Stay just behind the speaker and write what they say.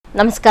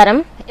നമസ്കാരം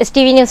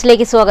STV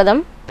ന്യൂസിലേക്ക് സ്വാഗതം.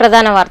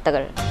 പ്രധാന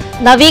വാർത്തകൾ.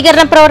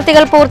 നവീകരണ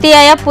പ്രവർത്തികൾ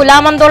പൂർത്തിയായ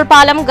പുലാമന്തോൾ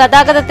പാലം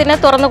ഗതാഗതത്തിന്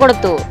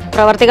തുറന്നുകൊടുത്തു.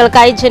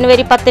 പ്രവർത്തികൾക്കായി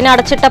ജനുവരി 10-ന്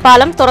അടച്ചിട്ട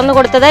പാലം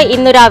തുറന്നുകൊടുത്തത്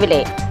ഇന്നു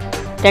രാവിലെ.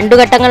 2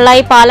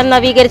 ഘട്ടങ്ങളിലായി പാലം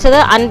നവീകരിച്ചത്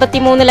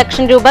 53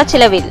 ലക്ഷം രൂപ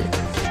ചിലവിൽ.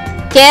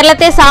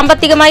 കേരളത്തെ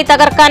സാമ്പത്തികമായി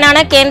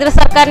തകർക്കാനാണ് കേന്ദ്ര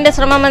സർക്കാരിന്റെ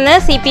ശ്രമമെന്ന്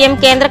CPM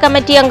കേന്ദ്ര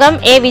കമ്മിറ്റി അംഗം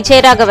A.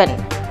 വിജയരാഘവൻ.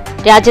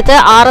 രാജ്യത്ത്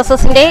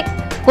RSSന്റെ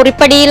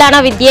കുറിപ്പടിയിലാണ്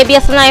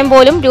വിദ്യാഭ്യാസ നയം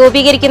പോലും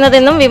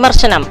രൂപീകരിക്കുന്നതെന്നും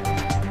വിമർശനം.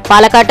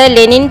 പാലക്കാട്ട്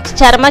ലെനിൻ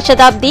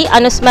ചരമശതാബ്ദി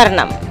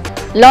അനുസ്മരണം.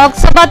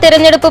 ലോക്സഭാ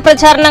തെരഞ്ഞെടുപ്പ്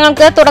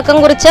പ്രചാരണങ്ങൾക്ക് തുടക്കം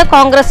കുറിച്ച്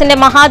കോൺഗ്രസിന്റെ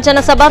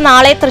മഹാജനസഭ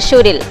നാളെ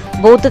തൃശൂരിൽ.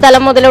 ബൂത്ത്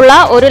തലം മുതലുള്ള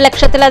 1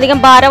 ലക്ഷത്തിലധികം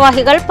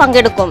ഭാരവാഹികൾ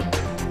പങ്കെടുക്കും.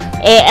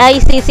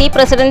 AICC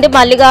പ്രസിഡന്റ്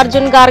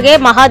മല്ലികാർജുൻ ഖാർഗെ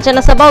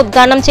മഹാജനസഭ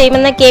ഉദ്ഘാടനം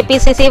ചെയ്യുമെന്ന്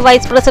KPCC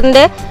vice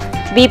president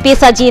VP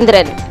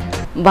Sajeendran.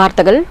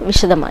 വാർത്തകൾ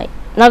വിശദമായി.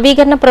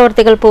 നവീകരണ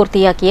പ്രവർത്തികൾ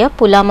പൂർത്തിയാക്കിയ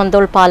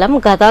പുലാമന്തോൾ പാലം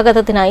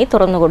ഗതാഗതത്തിനായി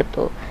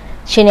തുറന്നുകൊടുത്തു.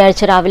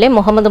 ശനിയാഴ്ച രാവിലെ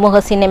മുഹമ്മദ്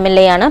മുഹസിൻ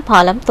MLA ആണ്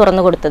പാലം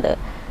തുറന്നുകൊടുത്തത്.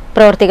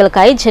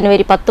 പ്രവർത്തികൾക്കായി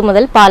ജനുവരി 10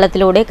 മുതൽ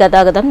പാലത്തിലൂടെ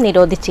ഗതാഗതം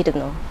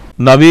നിരോധിച്ചിരുന്നു.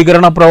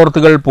 നവീകരണ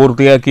പ്രവർത്തികൾ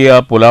പൂർത്തിയാക്കിയ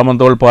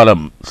പുലാമന്തോൾ പാലം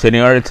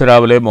ശനിയാഴ്ച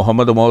രാവിലെ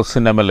മുഹമ്മദ്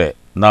മുഹസിൻ MLA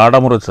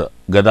നാടമുറിച്ച്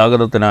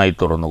ഗതാഗതത്തിനായി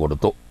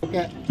തുറന്നുകൊടുത്തു.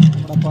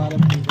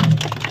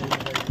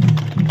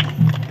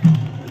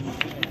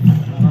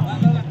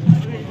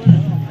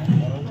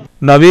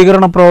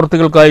 നവീകരണ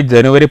പ്രവർത്തികൾക്കായി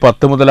ജനുവരി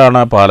 10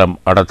 മുതലാണ് പാലം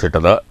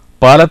അടച്ചിട്ടത്.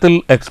 പാലത്തിൽ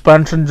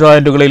എക്സ്പാൻഷൻ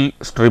ജോയിന്റുകളിൽ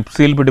സ്ട്രിപ്പ്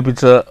സീൽ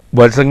പിടിപ്പിച്ച്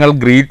വശങ്ങൾ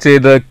ഗ്രീറ്റ്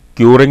ചെയ്ത്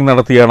ക്യൂറിംഗ്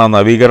നടത്തിയാണ്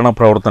നവീകരണ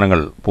പ്രവർത്തനങ്ങൾ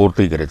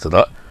പൂർത്തീകരിച്ചത്.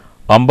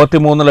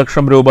 53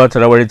 ലക്ഷം രൂപ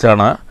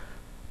ചെലവഴിച്ചാണ്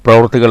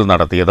പ്രവൃത്തികൾ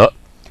നടത്തിയത്.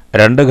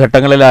 2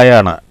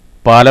 ഘട്ടങ്ങളിലായാണ്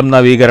പാലം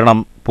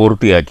നവീകരണം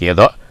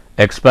പൂർത്തിയാക്കിയത്.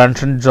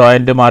 എക്സ്പാൻഷൻ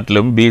ജോയിന്റ്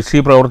മാറ്റലും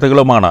BC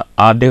പ്രവൃത്തികളുമാണ്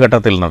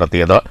ആദ്യഘട്ടത്തിൽ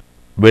നടത്തിയത്.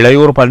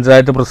 വിളയൂർ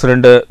പഞ്ചായത്ത്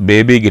പ്രസിഡന്റ്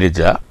ബേബി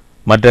ഗിരിജ,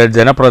 മറ്റ്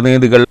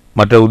ജനപ്രതിനിധികൾ,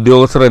 മറ്റ്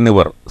ഉദ്യോഗസ്ഥർ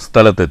എന്നിവർ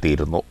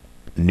സ്ഥലത്തെത്തിയിരുന്നു.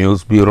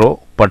 News bureau,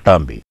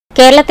 Pattambi.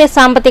 കേരളത്തെ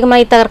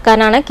സാമ്പത്തികമായി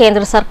തകർക്കാനാണ്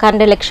കേന്ദ്ര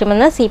സർക്കാരിന്റെ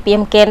ലക്ഷ്യമെന്ന്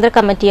CPM കേന്ദ്ര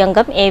കമ്മിറ്റി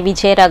അംഗം A.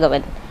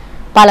 വിജയരാഘവൻ.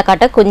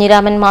 പാലക്കാട്ട്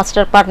കുഞ്ഞിരാമൻ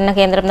മാസ്റ്റർ പഠന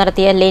കേന്ദ്രം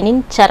നടത്തിയ ലെനിൻ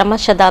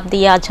ചരമശതാബ്ദി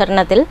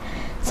ആചരണത്തിൽ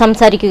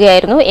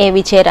സംസാരിക്കുകയായിരുന്നു A.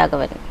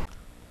 വിജയരാഘവൻ.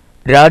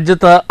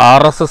 രാജ്യത്ത്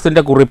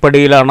RSSന്റെ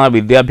കുറിപ്പടിയിലാണ്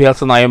വിദ്യാഭ്യാസ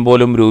നയം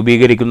പോലും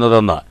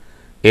രൂപീകരിക്കുന്നതെന്ന്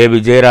A.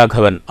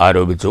 വിജയരാഘവൻ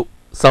ആരോപിച്ചു.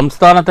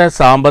 സംസ്ഥാനത്തെ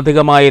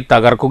സാമ്പത്തികമായി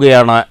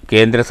തകർക്കുകയാണ്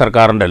കേന്ദ്ര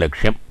സർക്കാരിന്റെ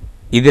ലക്ഷ്യം.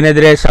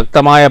 ഇതിനെതിരെ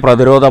ശക്തമായ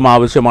പ്രതിരോധം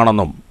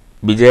ആവശ്യമാണെന്നും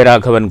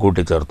വിജയരാഘവൻ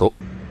കൂട്ടിച്ചേർത്തു.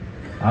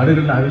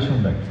 ആളുകളുടെ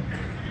ആവശ്യമുണ്ടായി.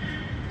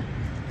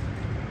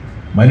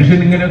 മനുഷ്യൻ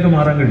ഇങ്ങനെയൊക്കെ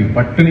മാറാൻ കഴിയും.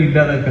 പട്ടിണി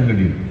ഇല്ലാതാക്കാൻ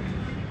കഴിയും.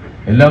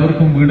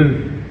 എല്ലാവർക്കും വീട്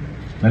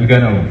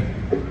നൽകാനാവും.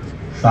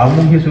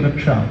 സാമൂഹ്യ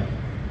സുരക്ഷ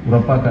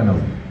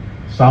ഉറപ്പാക്കാനാവും.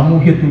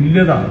 സാമൂഹ്യ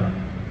തുല്യത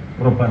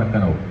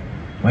ഉറപ്പാക്കാനാവും.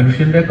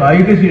 മനുഷ്യന്റെ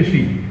കായിക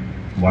ശേഷി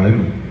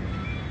വളരും.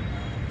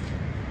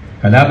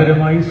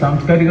 കലാപരമായി,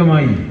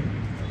 സാംസ്കാരികമായി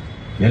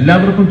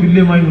എല്ലാവർക്കും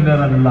തുല്യമായി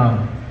മുന്നേറാനുള്ള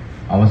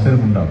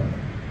അവസരമുണ്ടാകും.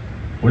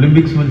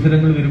 ഒളിമ്പിക്സ്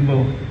മത്സരങ്ങൾ വരുമ്പോൾ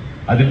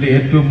അതിന്റെ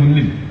ഏറ്റവും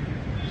മുന്നിൽ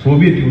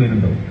സോവിയറ്റ് യൂണിയൻ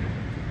ഉണ്ടാവും.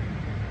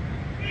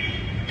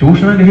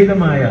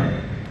 ചൂഷണരഹിതമായ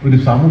ഒരു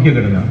സാമൂഹ്യ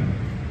ഘടന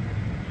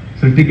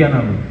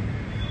സൃഷ്ടിക്കാനാവും.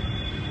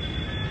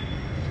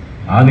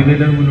 ആ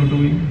നിലയിൽ മുന്നോട്ട്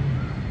പോയി.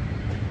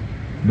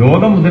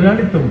 ലോക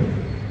മുതലാളിത്തം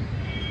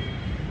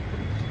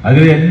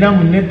അതിലെ എല്ലാ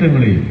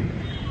മുന്നേറ്റങ്ങളെയും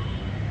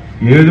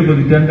 7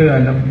 പതിറ്റാണ്ട്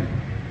കാലം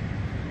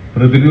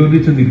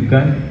പ്രതിരോധിച്ച്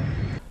നിൽക്കാൻ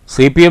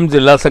CPM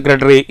ജില്ലാ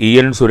സെക്രട്ടറി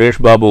EN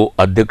സുരേഷ് ബാബു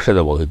അധ്യക്ഷത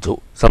വഹിച്ചു.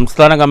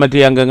 സംസ്ഥാന കമ്മിറ്റി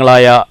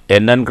അംഗങ്ങളായ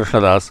NN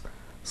കൃഷ്ണദാസ്,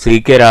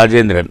 CK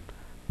രാജേന്ദ്രൻ,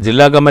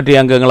 ജില്ലാ കമ്മിറ്റി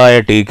അംഗങ്ങളായ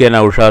TK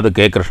Naushad, K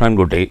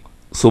Krishnankutty,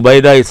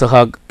 Subaida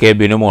Ishaq, K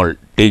Binumol,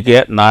 TK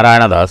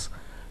Narayanadas,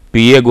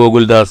 PA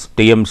Gokuldas,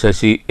 TM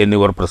Sasi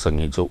എന്നിവർ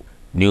പ്രസംഗിച്ചു.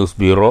 News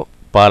bureau,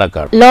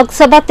 Palakkad.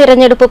 ലോക്സഭാ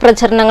തിരഞ്ഞെടുപ്പ്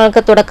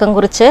പ്രചരണങ്ങൾക്ക് തുടക്കം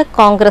കുറിച്ച്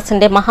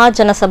കോൺഗ്രസിന്റെ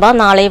മഹാജനസഭ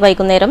നാളെ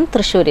വൈകുന്നേരം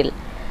തൃശൂരിൽ.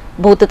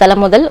 ബൂത്ത് തലം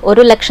മുതൽ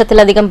 1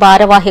 ലക്ഷത്തിലധികം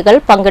ഭാരവാഹികൾ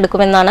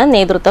പങ്കെടുക്കുമെന്നാണ്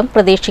നേതൃത്വം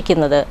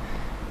പ്രതീക്ഷിക്കുന്നത്.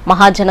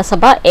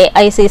 മഹാജനസഭ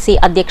AICC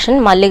അധ്യക്ഷൻ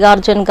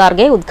മല്ലികാർജുൻ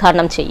ഖാർഗെ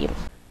ഉദ്ഘാടനം ചെയ്യും.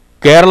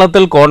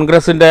 കേരളത്തിൽ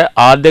കോൺഗ്രസിന്റെ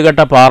ആദ്യഘട്ട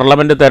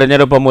പാർലമെന്റ്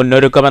തെരഞ്ഞെടുപ്പ്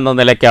മുന്നൊരുക്കമെന്ന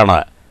നിലയ്ക്കാണ്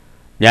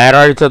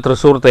ഞായറാഴ്ച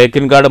തൃശൂർ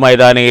തേക്കിൻകാട്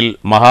മൈതാനിയിൽ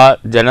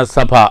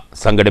മഹാജനസഭ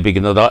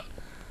സംഘടിപ്പിക്കുന്നത്.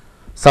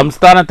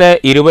 സംസ്ഥാനത്തെ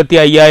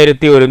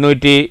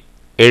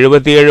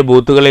 25,177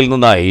 ബൂത്തുകളിൽ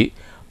നിന്നായി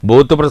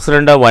ബൂത്ത്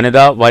പ്രസിഡന്റ്,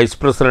 വനിതാ വൈസ്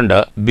പ്രസിഡന്റ്,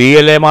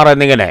 BLAമാർ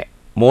എന്നിങ്ങനെ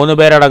 3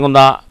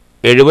 പേരടങ്ങുന്ന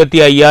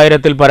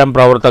 75,000-ൽ പരം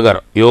പ്രവർത്തകർ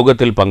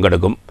യോഗത്തിൽ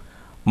പങ്കെടുക്കും.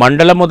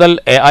 മണ്ഡലം മുതൽ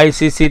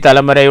AICC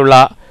തലം വരെയുള്ള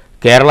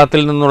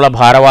കേരളത്തിൽ നിന്നുള്ള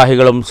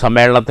ഭാരവാഹികളും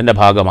സമ്മേളനത്തിന്റെ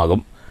ഭാഗമാകും.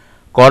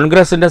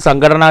 കോൺഗ്രസിന്റെ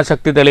സംഘടനാ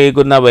ശക്തി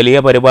തെളിയിക്കുന്ന വലിയ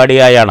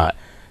പരിപാടിയായാണ്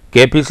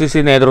KPCC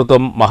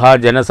നേതൃത്വം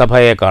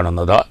മഹാജനസഭയെ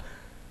കാണുന്നത്.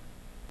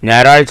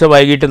 ഞായറാഴ്ച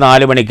വൈകിട്ട്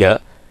 4 മണിക്ക്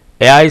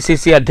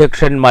AICC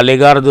അധ്യക്ഷൻ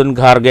മല്ലികാർജുൻ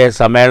ഖാർഗെ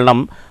സമ്മേളനം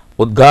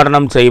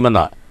ഉദ്ഘാടനം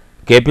ചെയ്യുമെന്ന്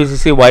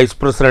KPCC vice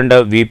president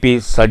VP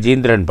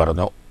Sajeendran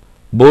പറഞ്ഞു.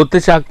 ബൂത്ത്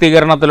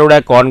ശാക്തീകരണത്തിലൂടെ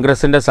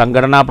കോൺഗ്രസിന്റെ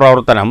സംഘടനാ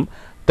പ്രവർത്തനം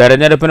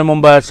തെരഞ്ഞെടുപ്പിന്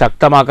മുമ്പ്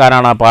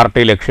ശക്തമാക്കാനാണ്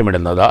പാർട്ടി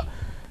ലക്ഷ്യമിടുന്നത്.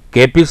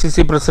 KPCC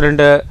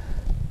പ്രസിഡന്റ്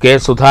K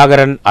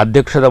സുധാകരൻ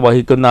അധ്യക്ഷത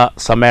വഹിക്കുന്ന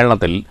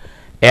സമ്മേളനത്തിൽ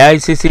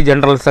AICC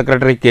general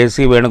secretary KC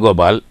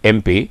Venugopal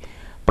MP,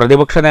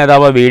 പ്രതിപക്ഷ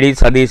നേതാവ് വി.ഡി.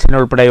 സതീശൻ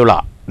ഉൾപ്പെടെയുള്ള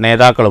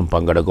നേതാക്കളും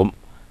പങ്കെടുക്കും.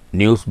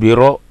 News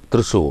bureau,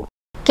 Thrissur.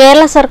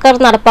 കേരള സർക്കാർ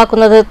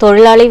നടപ്പാക്കുന്നത്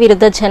തൊഴിലാളി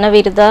വിരുദ്ധ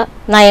ജനവിരുദ്ധ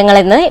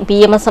നയങ്ങളെന്ന്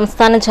BMS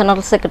സംസ്ഥാന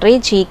general secretary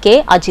G.K.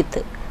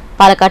 Ajith.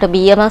 Palakkad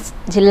BMS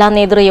ജില്ലാ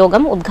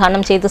നേതൃയോഗം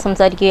ഉദ്ഘാടനം ചെയ്ത്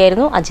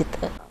സംസാരിക്കുകയായിരുന്നു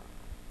അജിത്ത്.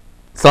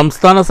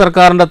 സംസ്ഥാന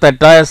സർക്കാരിന്റെ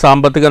തെറ്റായ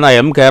സാമ്പത്തിക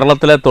നയം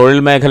കേരളത്തിലെ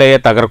തൊഴിൽ മേഖലയെ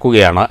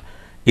തകർക്കുകയാണ്.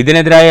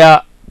 ഇതിനെതിരായ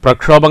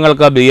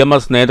പ്രക്ഷോഭങ്ങൾക്ക്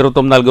BMS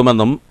നേതൃത്വം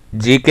നൽകുമെന്നും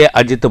G.K.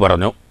 അജിത്ത്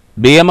പറഞ്ഞു.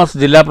 BMS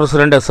ജില്ലാ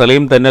പ്രസിഡന്റ്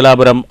സലീം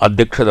തെന്നിലാപുരം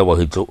അധ്യക്ഷത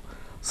വഹിച്ചു.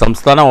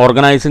 സംസ്ഥാന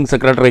organising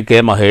secretary K.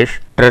 Mahesh,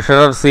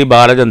 treasurer C.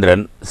 Balachandran,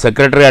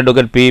 secretary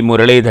advocate P.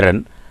 Muraleedharan,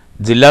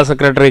 ജില്ലാ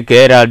secretary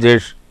K.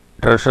 Rajesh,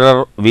 treasurer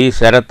V.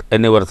 Sarath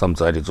എന്നിവർ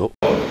സംസാരിച്ചു.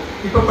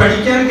 ഇപ്പോൾ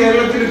പഠിക്കാൻ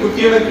കേരളത്തിൽ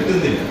കുട്ടികളെ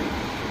കിട്ടുന്നില്ല.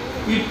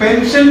 ഈ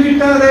പെൻഷൻ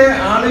കിട്ടാതെ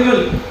ആളുകൾ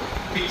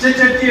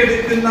പിച്ചച്ചട്ടി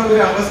എടുക്കുന്ന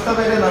ഒരു അവസ്ഥ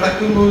വരെ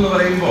നടക്കുന്നു എന്ന്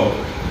പറയുമ്പോൾ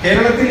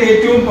കേരളത്തിൽ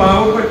ഏറ്റവും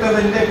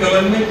പാവപ്പെട്ടതിന്റെ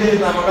ഗവൺമെന്റ്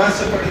എന്ന്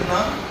അവകാശപ്പെടുന്ന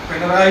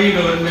പിണറായി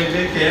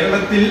ഗവൺമെന്റ്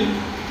കേരളത്തിൽ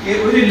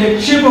ഒരു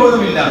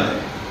ലക്ഷ്യബോധമില്ലാതെ,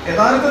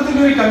 യഥാർത്ഥത്തിൽ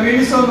ഒരു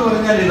കമ്മ്യൂണിസം എന്ന്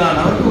പറഞ്ഞാൽ ഇതാണ്.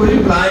 അവർക്ക് ഒരു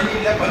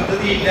പ്ലാനില്ല,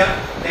 പദ്ധതിയില്ല,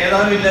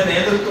 നേതാവില്ല,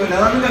 നേതൃത്വമില്ല.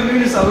 അതാണ്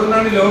കമ്മ്യൂണിസം.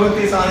 അതുകൊണ്ടാണ്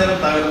ലോകത്തെ ഈ സാധനം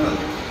തകർന്നത്.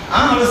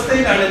 ആ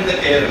അവസ്ഥയിലാണ് ഇന്ന്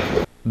കേരളം.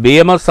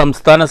 BMS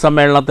സംസ്ഥാന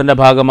സമ്മേളനത്തിന്റെ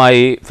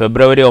ഭാഗമായി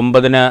ഫെബ്രുവരി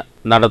 9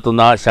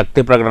 നടത്തുന്ന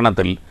ശക്തി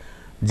പ്രകടനത്തിൽ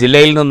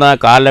ജില്ലയിൽ നിന്ന്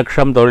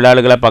 1,00,000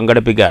 തൊഴിലാളികളെ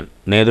പങ്കെടുപ്പിക്കാൻ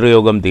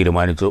നേതൃയോഗം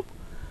തീരുമാനിച്ചു.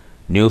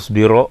 News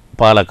bureau,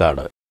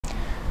 Palakkad.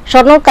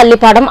 Shoranur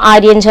Kallippadam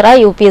ആര്യഞ്ചിറ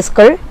UP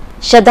school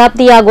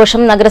ശതാബ്ദി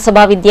ആഘോഷം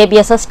നഗരസഭാ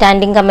വിദ്യാഭ്യാസ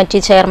standing committee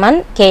chairman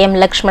KM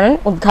Lakshmanan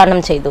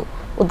ഉദ്ഘാടനം ചെയ്തു.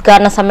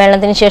 ഉദ്ഘാടന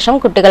സമ്മേളനത്തിന് ശേഷം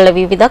കുട്ടികളുടെ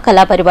വിവിധ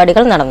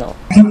കലാപരിപാടികൾ നടന്നു.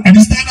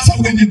 അടിസ്ഥാന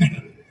സൗകര്യങ്ങൾ,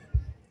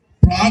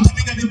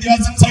 പ്രാഥമിക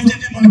വിദ്യാഭ്യാസം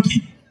സൗജന്യമാക്കി,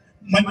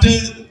 മറ്റ്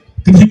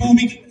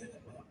കൃഷിഭൂമി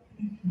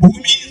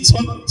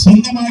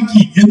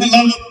സ്വന്തമാക്കി എന്നുള്ള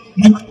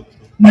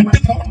മറ്റ്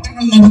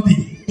പ്രവർത്തനങ്ങൾ നടത്തി.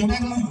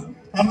 തുടർന്ന്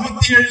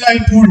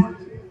 67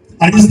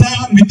 അടിസ്ഥാന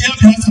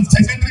വിദ്യാഭ്യാസം,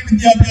 സെക്കൻഡറി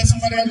വിദ്യാഭ്യാസം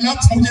വരെ എല്ലാം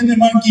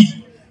സൗജന്യമാക്കി.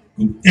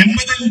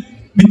 80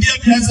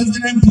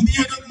 വിദ്യാഭ്യാസത്തിന്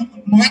പുതിയൊരു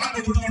മാനം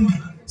കൊടുത്തുകൊണ്ട്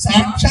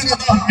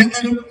സാക്ഷരത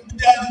എന്നൊരു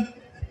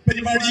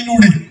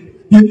പരിപാടിയിലൂടെ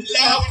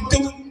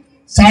എല്ലാവർക്കും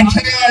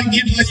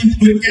സാക്ഷരരാക്കിയിട്ടുള്ള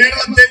ഒരു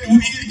കേരളത്തെ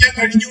രൂപീകരിക്കാൻ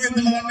കഴിഞ്ഞു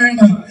എന്നുള്ളത്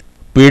തന്നെയാണ്.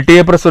 PTA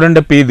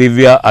president P.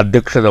 ദിവ്യ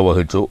അധ്യക്ഷത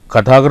വഹിച്ചു.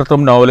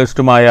 കഥാകൃത്തും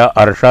നോവലിസ്റ്റുമായ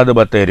അർഷാദ്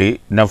ബത്തേരി,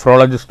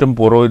 നെഫ്രോളജിസ്റ്റും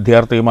പൂർവ്വ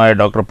വിദ്യാർത്ഥിയുമായ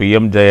ഡോക്ടർ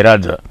PM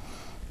ജയരാജ്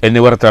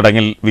എന്നിവർ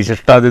ചടങ്ങിൽ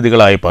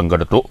വിശിഷ്ടാതിഥികളായി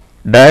പങ്കെടുത്തു.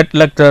 Diet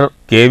lecture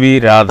KV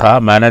Radha,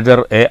 manager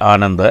A.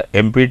 Anand,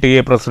 MPTA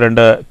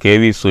president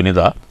KV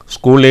Sunitha,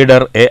 school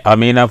leader A.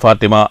 Ameena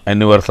Fathima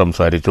എന്നിവർ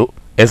സംസാരിച്ചു.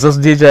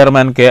 SSG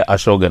chairman K.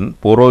 അശോകൻ,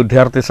 പൂർവ്വ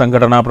വിദ്യാർത്ഥി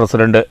സംഘടനാ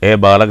പ്രസിഡന്റ് A.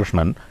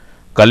 ബാലകൃഷ്ണൻ,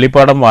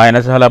 കല്ലിപ്പാടം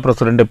വായനശാല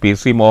പ്രസിഡന്റ്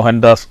PC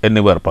മോഹൻദാസ്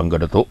എന്നിവർ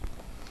പങ്കെടുത്തു.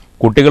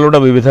 കുട്ടികളുടെ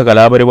വിവിധ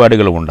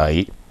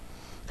കലാപരിപാടികളുമുണ്ടായി.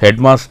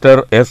 Headmaster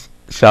S.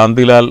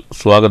 ശാന്തിലാൽ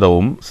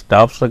സ്വാഗതവും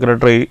സ്റ്റാഫ്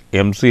സെക്രട്ടറി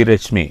MC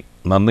രശ്മി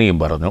നന്ദിയും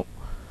പറഞ്ഞു.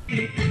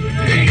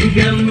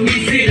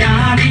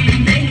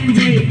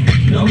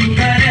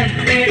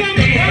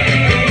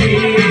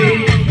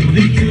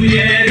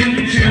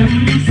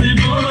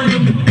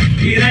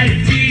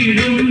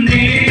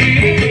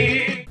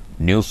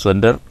 News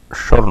centre,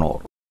 Shoranur.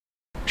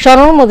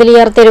 ഷൊർണൂർ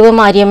മുതലിയാർ തെരുവ്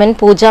മാരിയമ്മൻ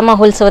പൂജാ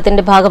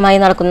മഹോത്സവത്തിന്റെ ഭാഗമായി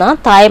നടക്കുന്ന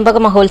തായമ്പക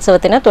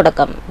മഹോത്സവത്തിന്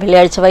തുടക്കം.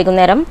 വെള്ളിയാഴ്ച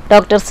വൈകുന്നേരം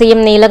ഡോക്ടർ CM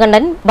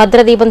നീലകണ്ഠൻ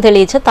ഭദ്രദീപം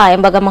തെളിയിച്ച്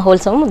തായമ്പക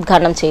മഹോത്സവം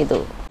ഉദ്ഘാടനം ചെയ്തു.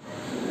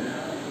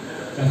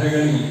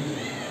 കഥകളി,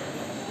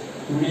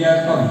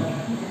 കുടിയാട്ടം,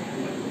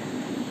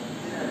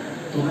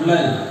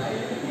 തുള്ളൽ,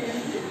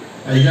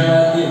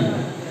 കൈകാര്യം,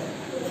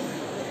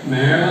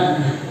 മേളം,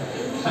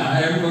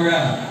 തായമ്പക,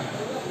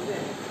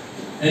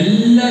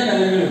 എല്ലാ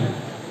കലകളും.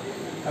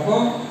 അപ്പോൾ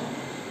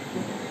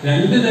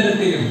 2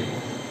 തരത്തിലും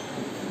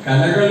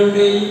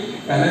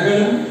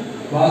കലകളും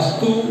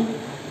വാസ്തു,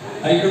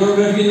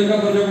 ഐക്കണോഗ്രഫി എന്നൊക്കെ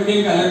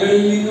പറഞ്ഞപ്പോഴേക്കും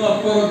കലകളിൽ നിന്നും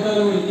അപ്പുറത്ത്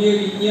വലിയ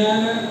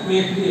വിജ്ഞാന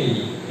മേഖലയായി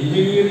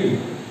എഞ്ചിനീയറിംഗ്.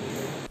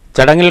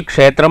 ചടങ്ങിൽ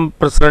ക്ഷേത്രം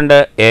പ്രസിഡന്റ്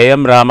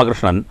AM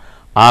രാമകൃഷ്ണൻ,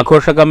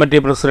 ആഘോഷ committee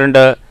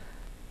president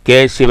K.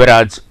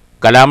 Shivraj,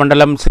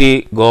 Kalamandalam C.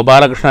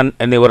 Gopalakrishnan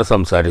എന്നിവർ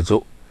സംസാരിച്ചു.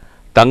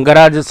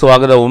 തങ്കരാജ്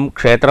സ്വാഗതവും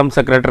ക്ഷേത്രം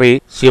സെക്രട്ടറി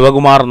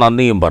ശിവകുമാർ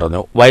നന്ദിയും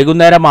പറഞ്ഞു.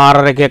 വൈകുന്നേരം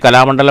 6:30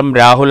 കലാമണ്ഡലം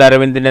രാഹുൽ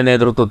അരവിന്ദിന്റെ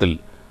നേതൃത്വത്തിൽ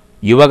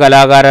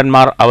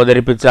യുവകലാകാരന്മാർ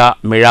അവതരിപ്പിച്ച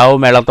മിഴാവ്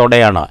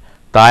മേളത്തോടെയാണ്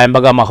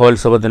തായമ്പക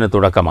മഹോത്സവത്തിന്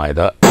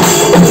തുടക്കമായത്.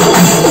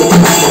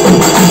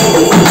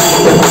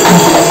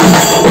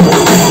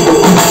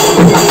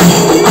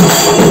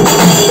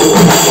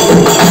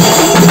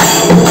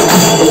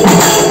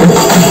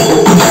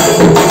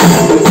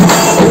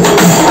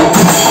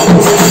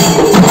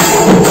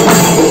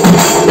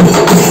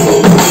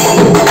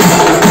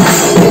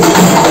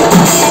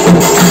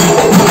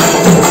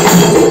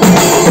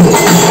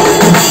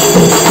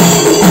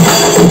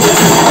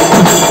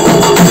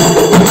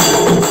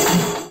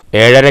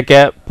 ഏഴരയ്ക്ക്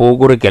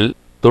പൂകുറിക്കൽ,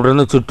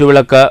 തുടർന്ന്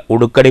ചുറ്റുവിളക്ക്,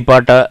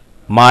 ഉടുക്കടിപ്പാട്ട്,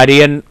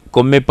 മാരിയൻ,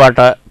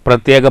 കുമ്മിപ്പാട്ട്,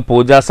 പ്രത്യേക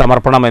പൂജാ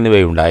സമർപ്പണം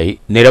എന്നിവയുണ്ടായി.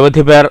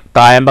 നിരവധി പേർ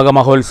തായമ്പക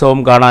മഹോത്സവം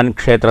കാണാൻ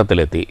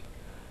ക്ഷേത്രത്തിലെത്തി.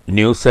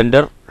 News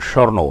centre,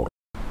 Shoranur.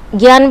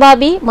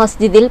 ഗ്യാൻബാബി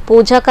മസ്ജിദിൽ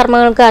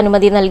പൂജാകർമ്മങ്ങൾക്ക്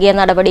അനുമതി നൽകിയ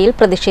നടപടിയിൽ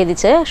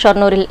പ്രതിഷേധിച്ച്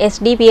ഷൊർണൂരിൽ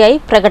SDPI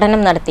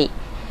പ്രകടനം നടത്തി.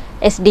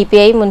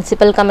 SDPI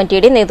മുനിസിപ്പൽ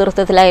കമ്മിറ്റിയുടെ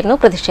നേതൃത്വത്തിലായിരുന്നു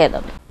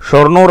പ്രതിഷേധം.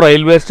 ഷൊർണൂർ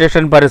റെയിൽവേ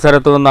സ്റ്റേഷൻ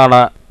പരിസരത്തു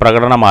നിന്നാണ്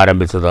പ്രകടനം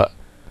ആരംഭിച്ചത്.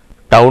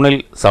 ടൗണിൽ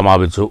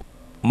സമാപിച്ചു.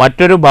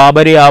 മറ്റൊരു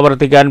ബാബരി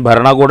ആവർത്തിക്കാൻ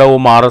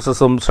ഭരണകൂടവും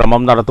RSSും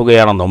ശ്രമം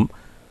നടത്തുകയാണെന്നും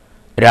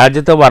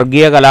രാജ്യത്ത്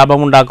വർഗീയ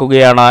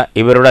കലാപമുണ്ടാക്കുകയാണ്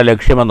ഇവരുടെ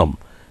ലക്ഷ്യമെന്നും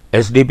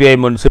SDPI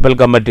മുനിസിപ്പൽ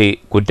കമ്മിറ്റി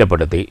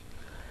കുറ്റപ്പെടുത്തി.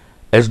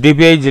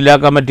 SDPI ജില്ലാ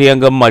കമ്മിറ്റി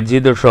അംഗം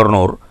മജീദ്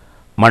ഷൊർണൂർ,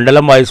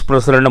 മണ്ഡലം vice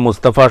president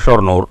Mustafa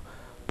Shoranur,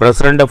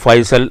 president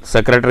Faisal,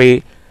 secretary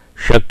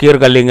Shakir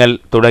Kallingal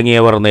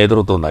തുടങ്ങിയവർ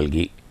നേതൃത്വം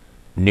നൽകി.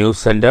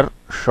 News centre,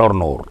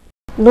 Shoranur.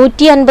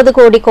 150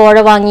 കോടി കോഴ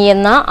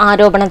വാങ്ങിയെന്ന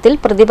ആരോപണത്തിൽ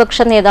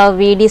പ്രതിപക്ഷ നേതാവ്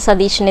VD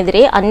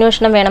സതീശനെതിരെ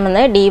അന്വേഷണം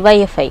വേണമെന്ന്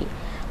DYFI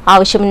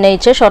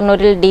ആവശ്യമുന്നയിച്ച്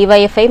ഷൊർണൂരിൽ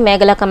DYFI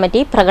മേഖലാ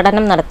കമ്മിറ്റി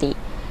പ്രകടനം നടത്തി.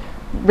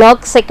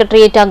 ബ്ലോക്ക്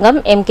സെക്രട്ടേറിയറ്റ് അംഗം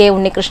MK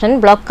ഉണ്ണികൃഷ്ണൻ,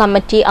 ബ്ലോക്ക്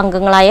കമ്മിറ്റി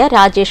അംഗങ്ങളായ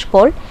രാജേഷ്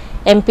പോൾ,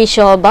 MP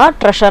ശോഭ,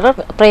 ട്രഷറർ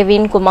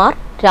പ്രവീൺ കുമാർ,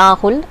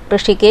 രാഹുൽ,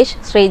 ഋഷികേശ്,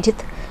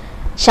 ശ്രീജിത്ത്,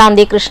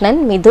 ശാന്തി കൃഷ്ണൻ,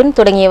 മിഥുൻ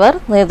തുടങ്ങിയവർ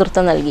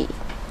നേതൃത്വം നൽകി.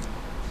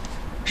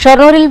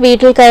 ഷൊർണൂരിൽ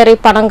വീട്ടിൽ കയറി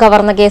പണം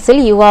കവർന്ന കേസിൽ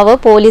യുവാവ്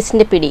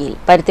പോലീസിന്റെ പിടിയിൽ.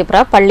 പരുത്തിപ്ര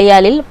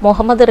പള്ളിയാലിൽ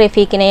മുഹമ്മദ്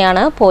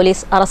റഫീഖിനെയാണ്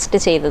പോലീസ് അറസ്റ്റ്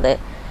ചെയ്തത്.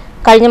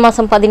 കഴിഞ്ഞ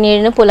മാസം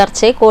 17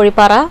 പുലർച്ചെ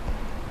കോഴിപ്പാറ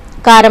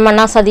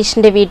കാരമണ്ണ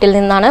സതീഷിന്റെ വീട്ടിൽ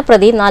നിന്നാണ്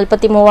പ്രതി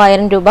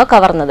 43,000 രൂപ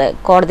കവർന്നത്.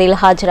 കോടതിയിൽ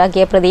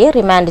ഹാജരാക്കിയ പ്രതിയെ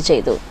റിമാൻഡ്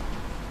ചെയ്തു.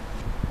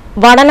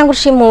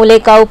 വടനംകുറിശി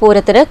മൂലേക്കാവ്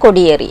പൂരത്തിന്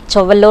കൊടിയേറി.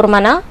 ചൊവ്വല്ലൂർ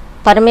മന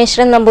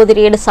പരമേശ്വരൻ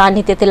നമ്പൂതിരിയുടെ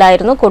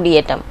സാന്നിധ്യത്തിലായിരുന്നു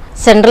കൊടിയേറ്റം.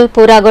 സെൻട്രൽ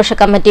പൂരാഘോഷ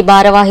കമ്മിറ്റി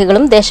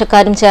ഭാരവാഹികളും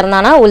ദേശക്കാരും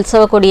ചേർന്നാണ്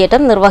ഉത്സവ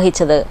കൊടിയേറ്റം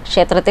നിർവഹിച്ചത്.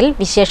 ക്ഷേത്രത്തിൽ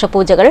വിശേഷ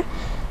പൂജകൾ,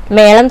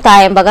 മേളം,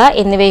 തായമ്പക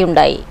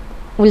എന്നിവയുണ്ടായി.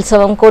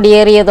 ഉത്സവം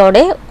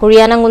കൊടിയേറിയതോടെ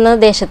കുഴിയാനംകുന്ന്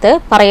ദേശത്ത്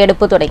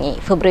പറയെടുപ്പ് തുടങ്ങി.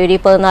 ഫെബ്രുവരി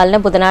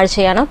 14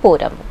 ബുധനാഴ്ചയാണ്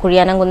പൂരം.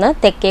 കുഴിയാനംകുന്ന്,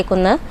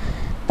 തെക്കേക്കുന്ന്,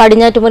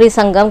 പടിഞ്ഞാറ്റുമുറി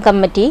സംഘം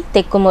കമ്മിറ്റി,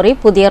 തെക്കുമുറി,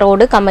 പുതിയ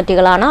റോഡ്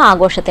കമ്മിറ്റികളാണ്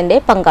ആഘോഷത്തിന്റെ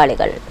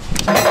പങ്കാളികൾ.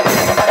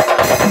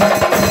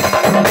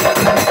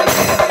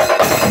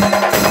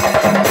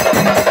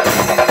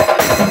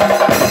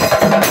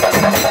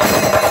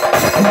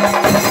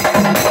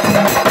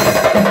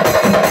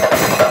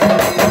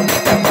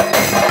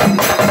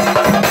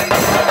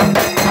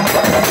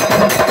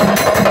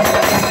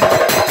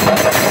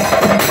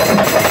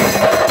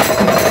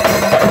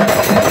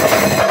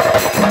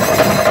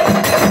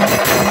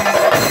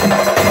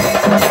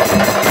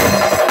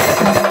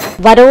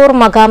 വരൂർ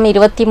മകാം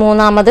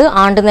 23ാമത്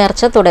ആണ്ട്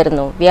നേർച്ച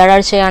തുടരുന്നു.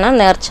 വ്യാഴാഴ്ചയാണ്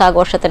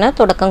നേർച്ചാഘോഷത്തിന്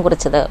തുടക്കം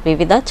കുറിച്ചത്.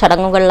 വിവിധ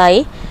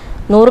ചടങ്ങുകളിലായി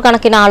 100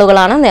 കണക്കിന്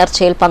ആളുകളാണ്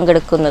നേർച്ചയിൽ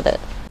പങ്കെടുക്കുന്നത്.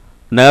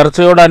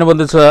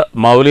 നേർച്ചയോടനുബന്ധിച്ച്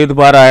മൗലീദ്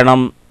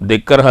പാരായണം,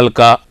 ദിക്കർ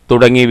ഹൽക്ക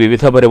തുടങ്ങി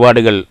വിവിധ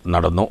പരിപാടികൾ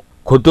നടന്നു.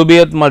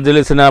 ഖുതുബിയത്ത്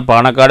മജ്ലിസിന്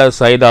പാണക്കാട്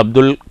സയ്യിദ്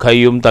അബ്ദുൽ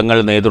ഖയ്യൂം തങ്ങൾ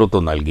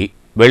നേതൃത്വം നൽകി.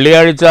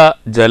 വെള്ളിയാഴ്ച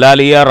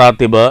ജലാലിയ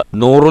റാത്തിബ്,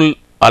 നൂറുൽ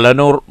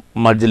അലനൂർ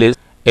മജ്ലിസ്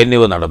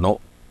എന്നിവ നടന്നു.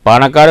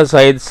 പാണക്കാട്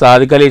സയ്യിദ്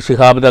സാദിഖ് അലി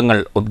ശിഹാബ് തങ്ങൾ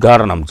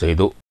ഉദ്ഘാടനം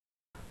ചെയ്തു.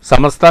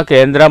 സമസ്ത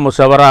കേന്ദ്ര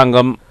മുഷവറ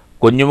അംഗം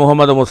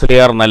Kunjumuhammad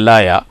Musliyar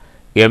Nellaya,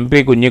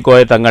 MP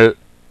Kunhikoya Thangal,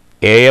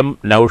 AM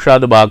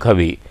Naushad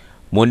Baqavi,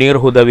 Muneer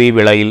Hudawi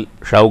വിളയിൽ,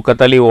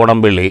 ഷൗക്കത്ത് അലി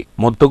ഓണംപിള്ളി,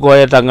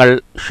 മുത്തുക്കോയ തങ്ങൾ,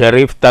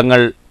 ഷെരീഫ്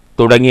തങ്ങൾ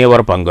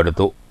തുടങ്ങിയവർ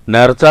പങ്കെടുത്തു.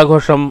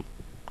 നേർച്ചാഘോഷം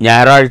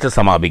ഞായറാഴ്ച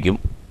സമാപിക്കും.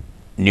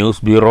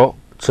 News bureau,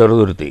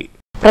 Cheruthuruthy.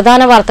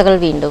 പ്രധാന വാർത്തകൾ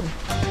വീണ്ടും.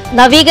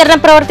 നവീകരണ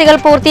പ്രവൃത്തികൾ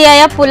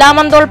പൂർത്തിയായ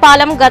പുലാമന്തോൾ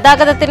പാലം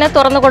ഗതാഗതത്തിന്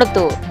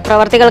തുറന്നുകൊടുത്തു.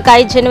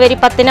 പ്രവൃത്തികൾക്കായി ജനുവരി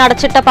 10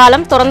 അടച്ചിട്ട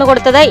പാലം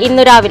തുറന്നുകൊടുത്തത്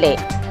ഇന്നു രാവിലെ.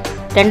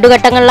 2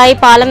 ഘട്ടങ്ങളിലായി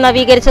പാലം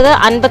നവീകരിച്ചത്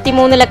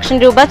 53 ലക്ഷം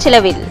രൂപ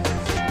ചിലവിൽ.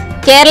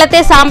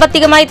 കേരളത്തെ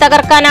സാമ്പത്തികമായി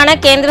തകർക്കാനാണ്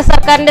കേന്ദ്ര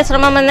സർക്കാരിന്റെ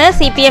ശ്രമമെന്ന്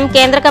CPM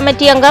കേന്ദ്ര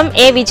കമ്മിറ്റി അംഗം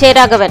A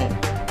വിജയരാഘവൻ.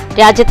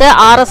 രാജ്യത്ത്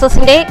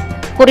RSSന്റെ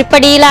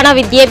കുറിപ്പടിയിലാണ്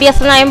വിദ്യാഭ്യാസ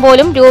നയം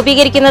പോലും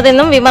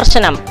രൂപീകരിക്കുന്നതെന്നും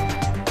വിമർശനം.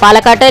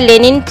 പാലക്കാട്ട്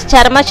ലെനിൻ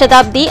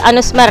ചരമശതാബ്ദി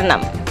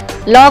അനുസ്മരണം.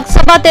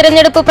 ലോക്സഭാ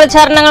തെരഞ്ഞെടുപ്പ്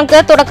പ്രചാരണങ്ങൾക്ക്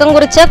തുടക്കം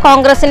കുറിച്ച്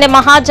കോൺഗ്രസിന്റെ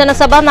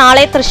മഹാജനസഭ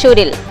നാളെ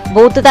തൃശൂരിൽ.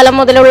 ബൂത്ത് തലം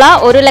മുതലുള്ള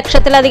 1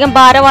 ലക്ഷത്തിലധികം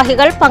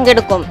ഭാരവാഹികൾ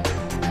പങ്കെടുക്കും.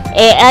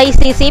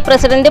 AICC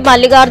പ്രസിഡന്റ്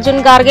മല്ലികാർജുൻ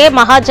ഖാർഗെ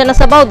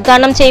മഹാജനസഭ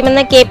ഉദ്ഘാടനം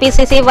ചെയ്യുമെന്ന്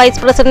KPCC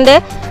vice president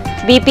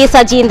VP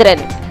Sajeendran.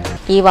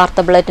 ഈ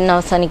വാർത്താ ബുള്ളറ്റിൻ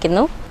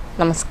അവസാനിക്കുന്നു.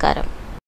 നമസ്കാരം.